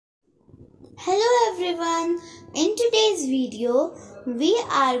everyone, in today's video we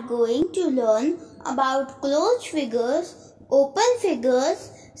are going to learn about closed figures, open figures,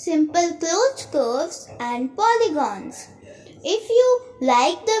 simple closed curves and polygons. If you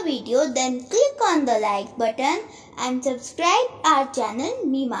like the video, then click on the like button and subscribe our channel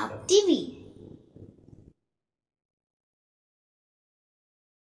Memark TV.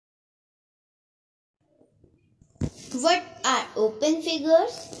 What are open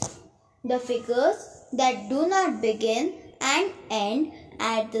figures? The figures that do not begin and end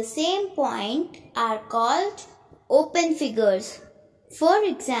at the same point are called open figures. For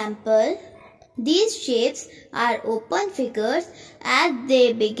example, these shapes are open figures as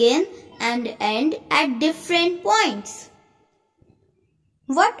they begin and end at different points.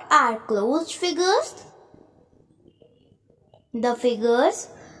 What are closed figures? The figures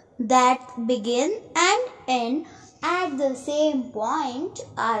that begin and end at the same point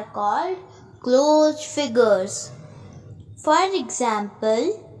are called closed figures. For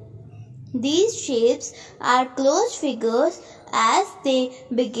example, these shapes are closed figures as they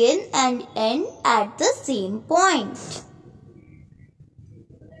begin and end at the same point.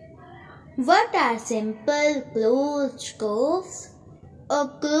 What are simple closed curves? A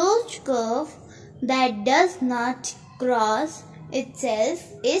closed curve that does not cross itself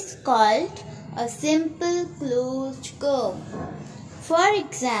is called a simple closed curve. For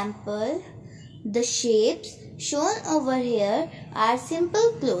example, the shapes shown over here are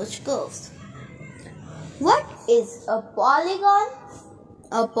simple closed curves. What is a polygon?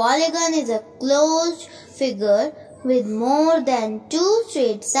 A polygon is a closed figure with more than two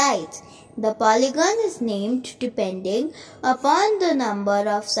straight sides. The polygon is named depending upon the number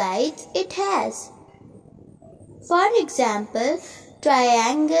of sides it has. For example,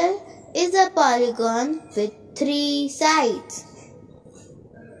 triangle is a polygon with 3 sides.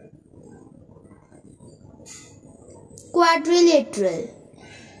 Quadrilateral.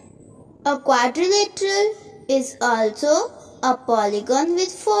 A quadrilateral is also a polygon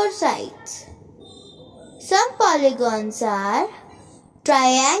with 4 sides. Some polygons are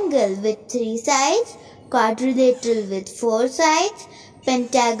triangle with 3 sides, quadrilateral with 4 sides,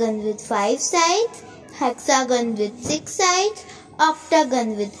 pentagon with 5 sides, hexagon with 6 sides,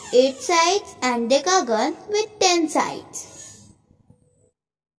 octagon with 8 sides and decagon with 10 sides.